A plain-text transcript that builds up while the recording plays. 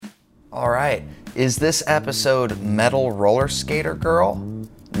All right. Is this episode Metal Roller Skater Girl?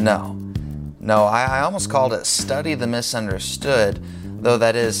 No. No, I almost called it Study the Misunderstood, though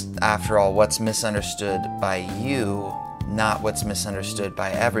that is, after all, what's misunderstood by you, not what's misunderstood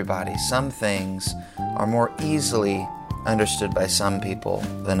by everybody. Some things are more easily understood by some people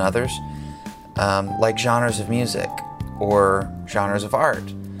than others, like genres of music or genres of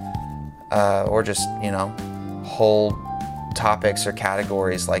art, or just, whole topics or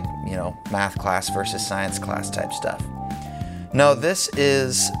categories like, math class versus science class type stuff. No, this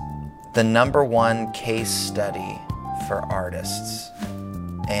is the number one case study for artists.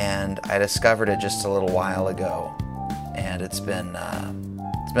 And I discovered it just a little while ago. And it's been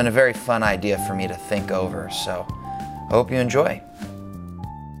a very fun idea for me to think over. So I hope you enjoy.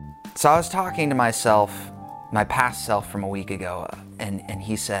 So I was talking to myself, my past self from a week ago, and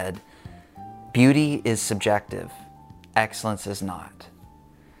he said, beauty is subjective. Excellence is not.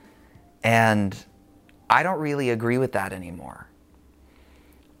 And I don't really agree with that anymore.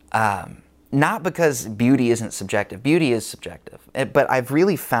 Not because beauty isn't subjective. Beauty is subjective. But I've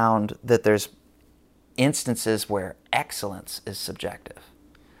really found that there's instances where excellence is subjective.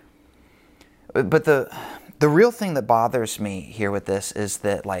 But the real thing that bothers me here with this is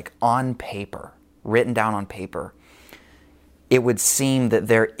that, like, on paper, written down on paper, it would seem that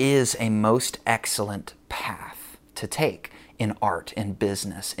there is a most excellent path to take in art, in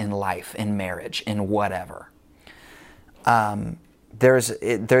business, in life, in marriage, in whatever.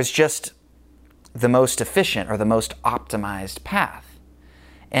 There's just the most efficient or the most optimized path.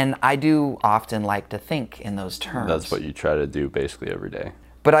 And I do often like to think in those terms. That's what you try to do basically every day.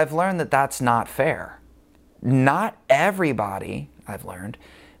 But I've learned that that's not fair. Not everybody, I've learned,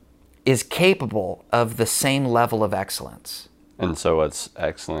 is capable of the same level of excellence. And so what's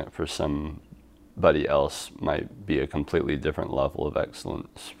excellent for somebody else might be a completely different level of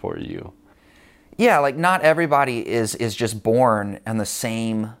excellence for you. Yeah, like not everybody is just born on the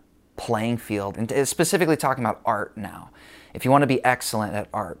same playing field. And specifically talking about art now. If you want to be excellent at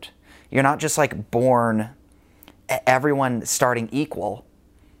art, you're not just like born, everyone starting equal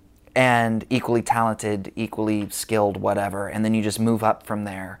and equally talented, equally skilled, whatever, and then you just move up from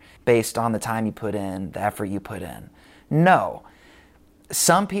there based on the time you put in, the effort you put in. No.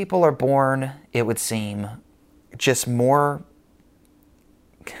 Some people are born, it would seem, just better,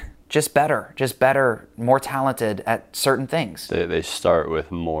 more talented at certain things. They start with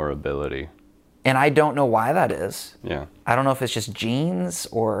more ability. And I don't know why that is. Yeah. I don't know if it's just genes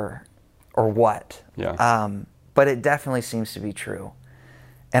or what. Yeah. But it definitely seems to be true.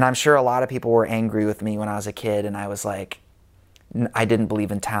 And I'm sure a lot of people were angry with me when I was a kid and I was like, I didn't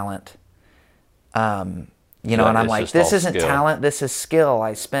believe in talent. And I'm like, this isn't skill. Talent, this is skill.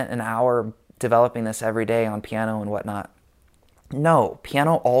 I spent an hour developing this every day on piano and whatnot. No,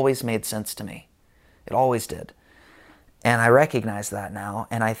 piano always made sense to me. It always did. And I recognize that now.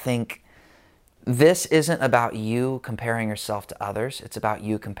 And I think this isn't about you comparing yourself to others. It's about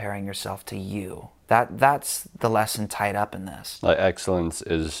you comparing yourself to you. That's the lesson tied up in this. Like excellence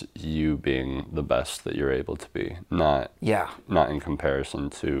is you being the best that you're able to be, not in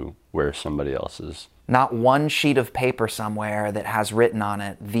comparison to where somebody else is. Not one sheet of paper somewhere that has written on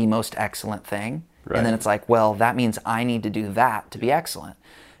it the most excellent thing. Right. And then it's like, well, that means I need to do that to be excellent.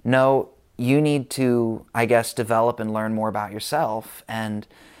 No, you need to, I guess, develop and learn more about yourself and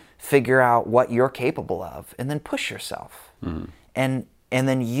figure out what you're capable of and then push yourself. Mm-hmm. And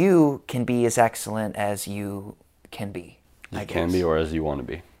then you can be as excellent as you can be, I guess. Can be or as you want to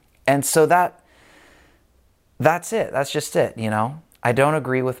be. And so that's it. That's just it, I don't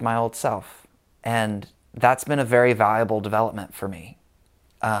agree with my old self. And that's been a very valuable development for me.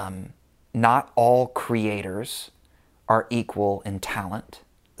 Not all creators are equal in talent.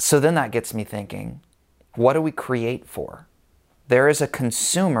 So then that gets me thinking, what do we create for? There is a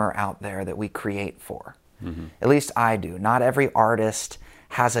consumer out there that we create for. Mm-hmm. At least I do. Not every artist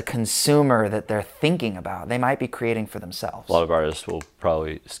has a consumer that they're thinking about. They might be creating for themselves. A lot of artists will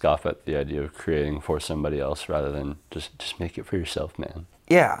probably scoff at the idea of creating for somebody else rather than just make it for yourself, man.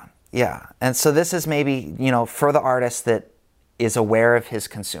 Yeah. And so this is maybe, for the artist that is aware of his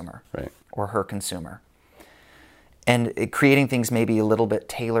consumer. Right. Or her consumer. And creating things maybe a little bit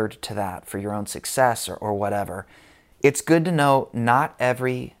tailored to that for your own success or whatever. It's good to know not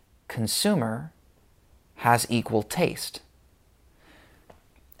every consumer has equal taste.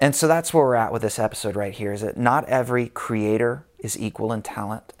 And so that's where we're at with this episode right here, is that not every creator is equal in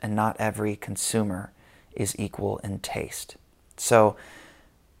talent and not every consumer is equal in taste. So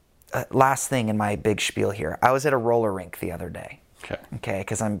last thing in my big spiel here, I was at a roller rink the other day. Okay,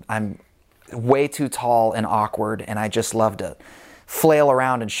 because I'm way too tall and awkward, and I just love to flail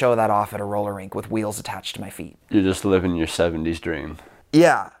around and show that off at a roller rink with wheels attached to my feet. You're just living your 70s dream.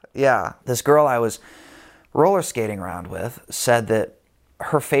 Yeah. This girl I was roller skating around with said that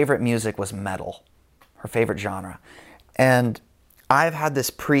her favorite music was metal, her favorite genre. And I've had this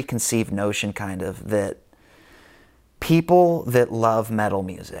preconceived notion kind of that people that love metal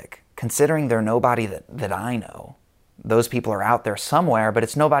music, considering they're nobody that I know, those people are out there somewhere, but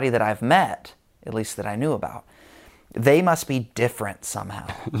it's nobody that I've met, at least that I knew about. They must be different somehow.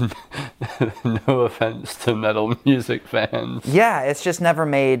 No offense to metal music fans. Yeah, it's just never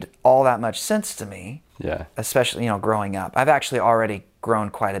made all that much sense to me. Yeah. Especially, growing up. I've actually already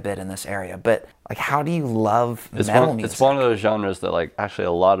grown quite a bit in this area, but like, how do you love metal music? It's one of those genres that like actually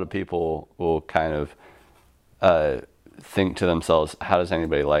a lot of people will kind of think to themselves, how does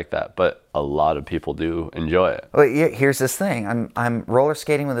anybody like that? But a lot of people do enjoy it. Well, here's this thing. I'm roller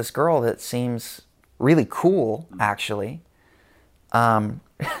skating with this girl that seems really cool, actually.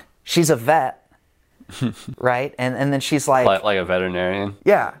 She's a vet, right? And then she's like a veterinarian.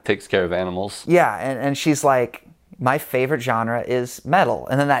 Yeah. Takes care of animals. Yeah, and she's like, my favorite genre is metal.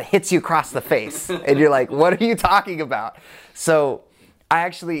 And then that hits you across the face. And you're like, what are you talking about? So I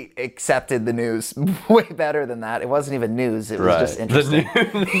actually accepted the news way better than that. It wasn't even news. It was just interesting.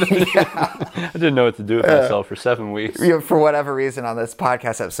 I didn't know what to do with myself for 7 weeks. For whatever reason on this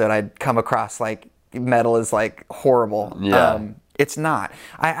podcast episode, I'd come across like metal is like horrible. Yeah. It's not.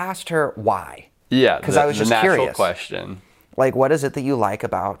 I asked her why. Yeah, because I was just curious. The natural question. Like, what is it that you like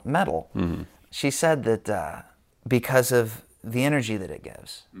about metal? Mm-hmm. She said that because of the energy that it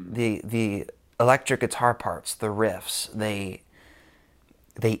gives, the electric guitar parts, the riffs, they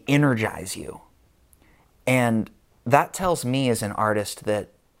energize you. And that tells me as an artist that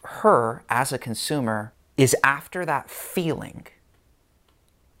her, as a consumer, is after that feeling.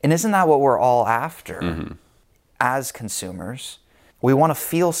 And isn't that what we're all after as consumers? We want to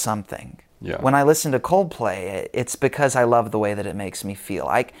feel something. Yeah. When I listen to Coldplay, it's because I love the way that it makes me feel.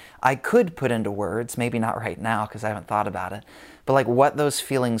 I could put into words, maybe not right now because I haven't thought about it, but like what those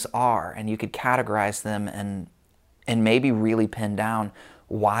feelings are, and you could categorize them and maybe really pin down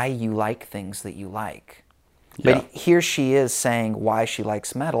why you like things that you like. Yeah. But here she is saying why she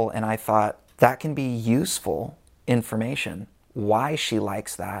likes metal, and I thought that can be useful information. Why she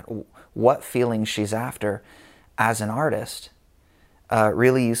likes that, what feelings she's after as an artist.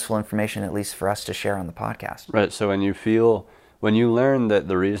 Really useful information, at least for us to share on the podcast. Right, so when you learn that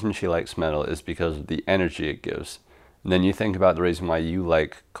the reason she likes metal is because of the energy it gives, and then you think about the reason why you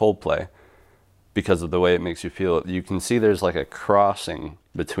like Coldplay, because of the way it makes you feel, you can see there's like a crossing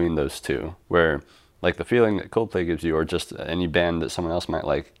between those two, where like the feeling that Coldplay gives you, or just any band that someone else might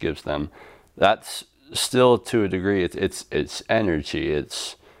like gives them, that's still to a degree, it's energy,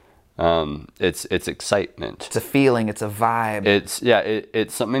 it's excitement. It's a feeling, it's a vibe.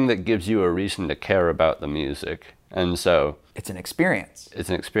 It's something that gives you a reason to care about the music. And so it's an experience.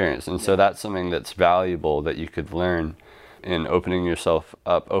 And so that's something that's valuable that you could learn in opening yourself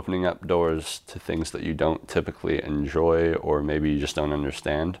up, opening up doors to things that you don't typically enjoy or maybe you just don't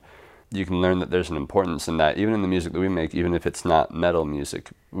understand. You can learn that there's an importance in that, even in the music that we make, even if it's not metal music,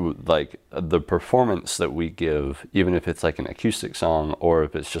 like the performance that we give, even if it's like an acoustic song or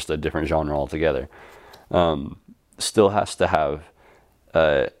if it's just a different genre altogether, still has to have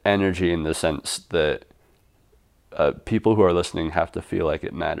energy in the sense that people who are listening have to feel like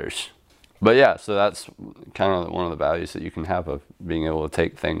it matters. But yeah, so that's kind of one of the values that you can have of being able to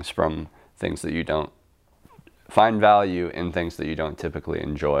take things from things that you don't find value in, things that you don't typically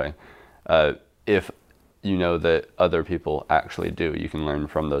enjoy. If you know that other people actually do, you can learn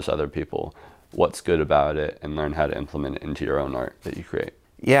from those other people what's good about it and learn how to implement it into your own art that you create.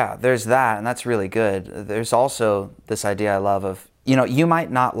 Yeah, there's that, and that's really good. There's also this idea I love of, you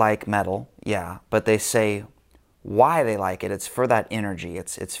might not like metal, yeah, but they say why they like it. It's for that energy.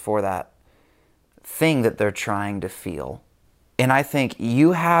 It's for that thing that they're trying to feel. And I think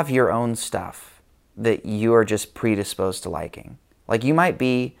you have your own stuff that you are just predisposed to liking. Like, you might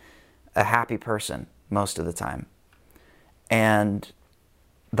be a happy person most of the time, and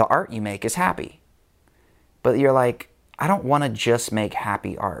the art you make is happy, but you're like, I don't want to just make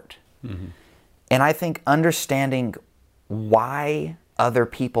happy art. Mm-hmm. And I think understanding why other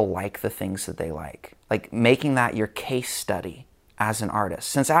people like the things that they like making that your case study as an artist,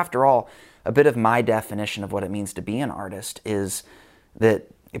 since after all, a bit of my definition of what it means to be an artist is that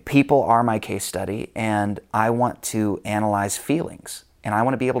people are my case study, and I want to analyze feelings. And I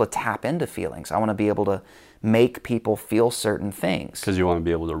want to be able to tap into feelings. I want to be able to make people feel certain things. Because you want to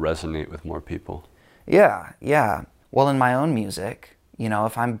be able to resonate with more people. Yeah. Well, in my own music,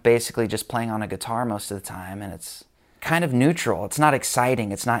 if I'm basically just playing on a guitar most of the time and it's kind of neutral. It's not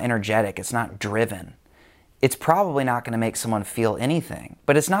exciting. It's not energetic. It's not driven. It's probably not going to make someone feel anything.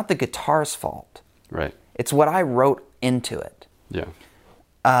 But it's not the guitar's fault. Right. It's what I wrote into it. Yeah.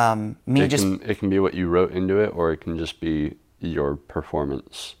 It can be what you wrote into it, or it can just be your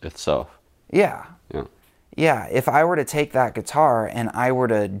performance itself. Yeah. Yeah. Yeah. If I were to take that guitar and I were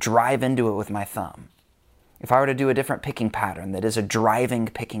to drive into it with my thumb, if I were to do a different picking pattern that is a driving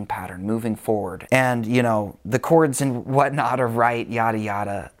picking pattern moving forward, and the chords and whatnot are right, yada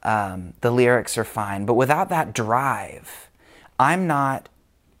yada, the lyrics are fine, but without that drive, I'm not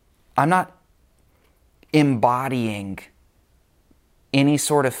embodying any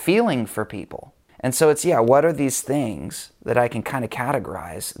sort of feeling for people. And so it's, what are these things that I can kind of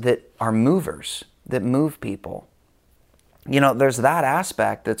categorize that are movers, that move people? There's that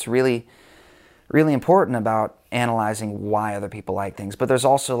aspect that's really, really important about analyzing why other people like things. But there's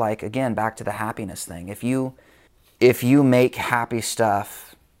also, like, again, back to the happiness thing. If you make happy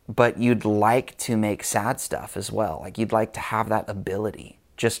stuff, but you'd like to make sad stuff as well, like you'd like to have that ability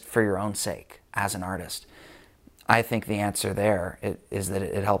just for your own sake as an artist, I think the answer there is that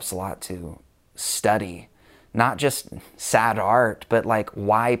it helps a lot to study not just sad art, but like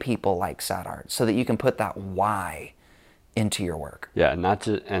why people like sad art, so that you can put that why into your work. Yeah, not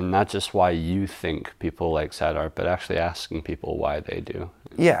just why you think people like sad art, but actually asking people why they do.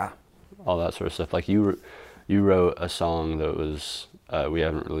 Yeah. All that sort of stuff. Like you wrote a song that was we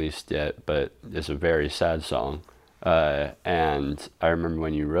haven't released yet, but it's a very sad song. And I remember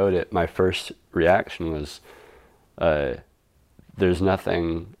when you wrote it, my first reaction was, there's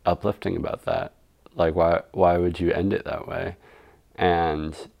nothing uplifting about that. Like, why would you end it that way?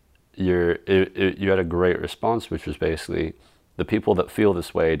 And you had a great response, which was basically, the people that feel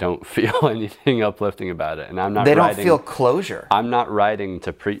this way don't feel anything uplifting about it. And they don't feel closure. I'm not writing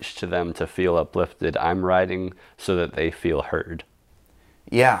to preach to them to feel uplifted. I'm writing so that they feel heard.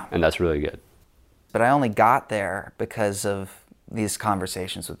 Yeah. And that's really good. But I only got there because of these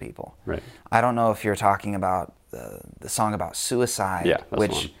conversations with people. Right. I don't know if you're talking about the song about suicide, yeah, that's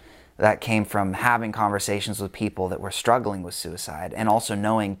which that came from having conversations with people that were struggling with suicide, and also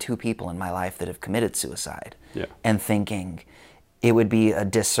knowing two people in my life that have committed suicide. Yeah. And thinking it would be a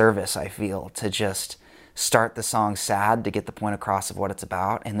disservice, I feel, to just start the song sad to get the point across of what it's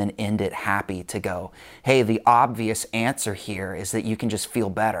about, and then end it happy to go, hey, the obvious answer here is that you can just feel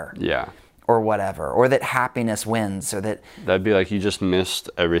better. Yeah. Or whatever, or that happiness wins, or that... That'd be like, you just missed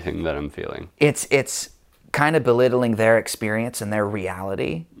everything that I'm feeling. It's kind of belittling their experience and their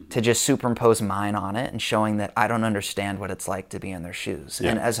reality to just superimpose mine on it, and showing that I don't understand what it's like to be in their shoes.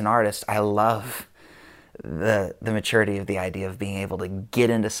 Yeah. And as an artist, I love the maturity of the idea of being able to get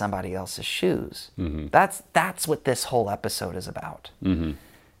into somebody else's shoes. Mm-hmm. That's what this whole episode is about. Mm-hmm.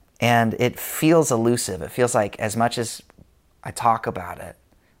 And it feels elusive. It feels like, as much as I talk about it,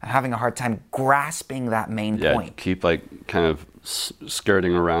 I'm having a hard time grasping that main point. Keep like kind of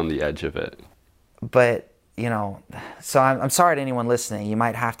skirting around the edge of it. But, so I'm sorry to anyone listening. You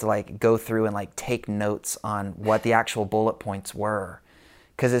might have to like go through and like take notes on what the actual bullet points were.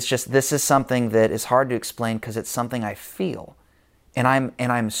 Because it's just, this is something that is hard to explain, because it's something I feel. And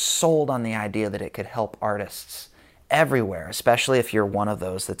I'm sold on the idea that it could help artists everywhere, especially if you're one of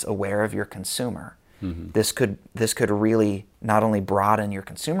those that's aware of your consumer. Mm-hmm. This could really not only broaden your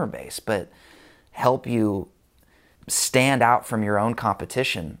consumer base, but help you stand out from your own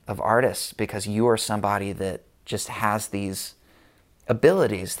competition of artists, because you are somebody that just has these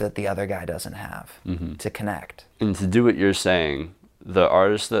abilities that the other guy doesn't have, mm-hmm. to connect. And to do what you're saying, the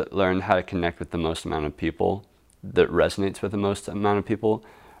artists that learn how to connect with the most amount of people, that resonates with the most amount of people,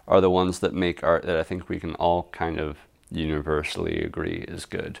 are the ones that make art that I think we can all kind of universally agree is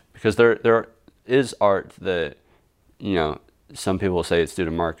good. Because there is art that, some people say it's due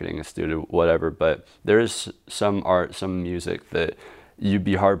to marketing, it's due to whatever, but there is some art, some music that you'd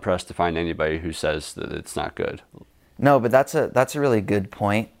be hard pressed to find anybody who says that it's not good. No, but that's a really good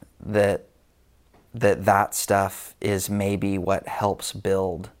point, that stuff is maybe what helps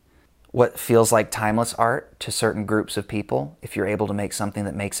build what feels like timeless art to certain groups of people. If you're able to make something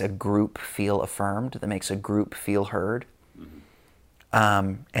that makes a group feel affirmed, that makes a group feel heard.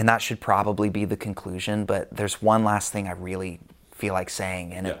 And that should probably be the conclusion, but there's one last thing I really feel like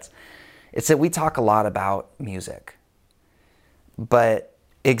saying, and it's that we talk a lot about music, but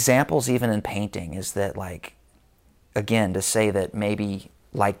examples even in painting is that, like, again, to say that maybe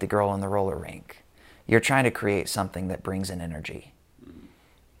like the girl in the roller rink, you're trying to create something that brings in energy.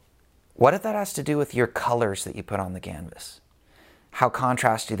 What if that has to do with your colors that you put on the canvas? How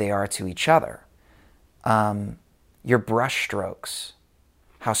contrasty they are to each other. Your brush strokes.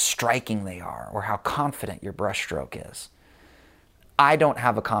 how striking they are or how confident your brushstroke is. I don't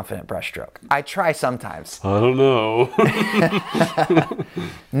have a confident brushstroke. I try sometimes. I don't know.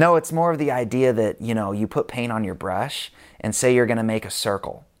 No, it's more of the idea that, you put paint on your brush and say you're going to make a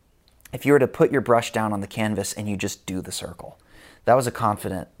circle. If you were to put your brush down on the canvas and you just do the circle, that was a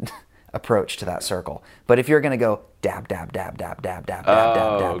confident approach to that circle. But if you're going to go dab, dab, dab, dab, dab, dab, dab,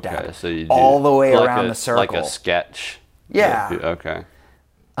 dab, dab, dab, so you all the way like around the circle. Like a sketch. Yeah. Okay.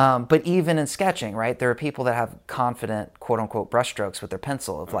 But even in sketching, right, there are people that have confident, quote unquote, brushstrokes with their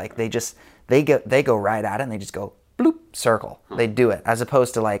pencil. Of like they go right at it and they just go bloop, circle. They do it as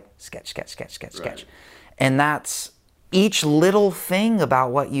opposed to like sketch, sketch, sketch, sketch, sketch. And that's each little thing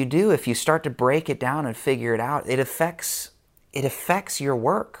about what you do. If you start to break it down and figure it out, it affects your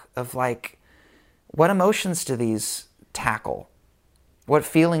work of like, what emotions do these tackle? What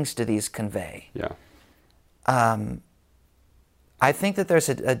feelings do these convey? Yeah. I think that there's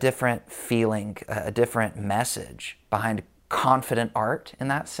a different feeling, a different message behind confident art in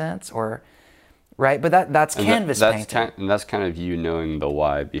that sense, right? But that's canvas painting. And that's kind of you knowing the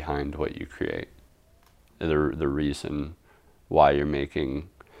why behind what you create, the reason why you're making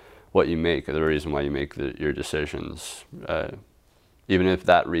what you make, the reason why you make your decisions, even if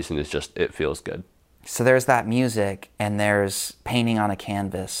that reason is just it feels good. So there's that music, and there's painting on a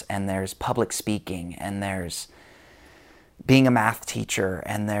canvas, and there's public speaking, and there's being a math teacher,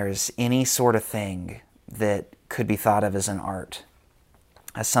 and there's any sort of thing that could be thought of as an art,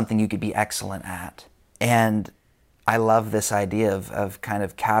 as something you could be excellent at. And I love this idea of kind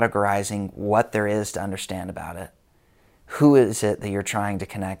of categorizing what there is to understand about it. Who is it that you're trying to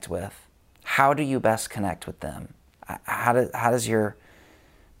connect with? How do you best connect with them? How does your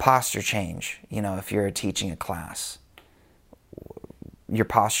posture change, if you're teaching a class? Your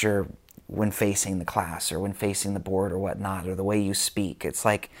posture when facing the class or when facing the board or whatnot, or the way you speak. It's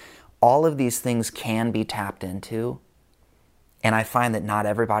like all of these things can be tapped into. And I find that not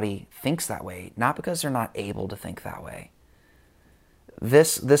everybody thinks that way, not because they're not able to think that way.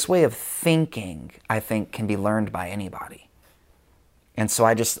 This way of thinking, I think, can be learned by anybody. And so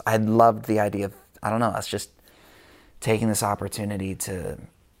I loved the idea of, us just taking this opportunity to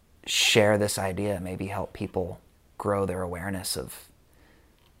share this idea, maybe help people grow their awareness of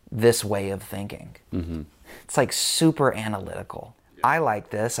this way of thinking. Mm-hmm. It's like super analytical. I like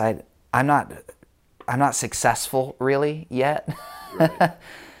this. I'm not successful really yet, right.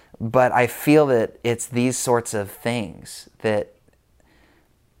 But I feel that it's these sorts of things that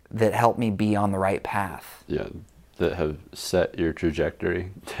help me be on the right path. Yeah, that have set your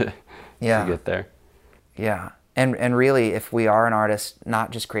trajectory to get there. Yeah, and really, if we are an artist,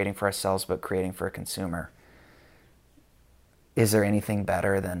 not just creating for ourselves, but creating for a consumer, is there anything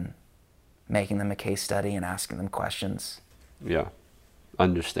better than making them a case study and asking them questions? Yeah.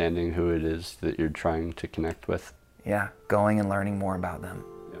 Understanding who it is that you're trying to connect with. Yeah. Going and learning more about them.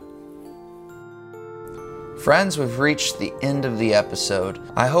 Yeah. Friends, we've reached the end of the episode.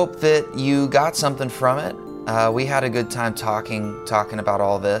 I hope that you got something from it. We had a good time talking about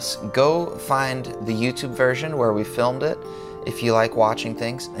all this. Go find the YouTube version where we filmed it if you like watching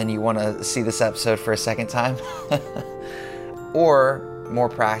things and you want to see this episode for a second time. Or, more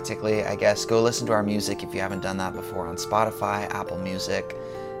practically, I guess, go listen to our music if you haven't done that before on Spotify, Apple Music,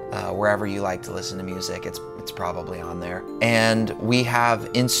 wherever you like to listen to music. It's probably on there. And we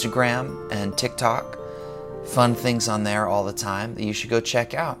have Instagram and TikTok, fun things on there all the time that you should go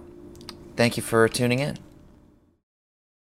check out. Thank you for tuning in.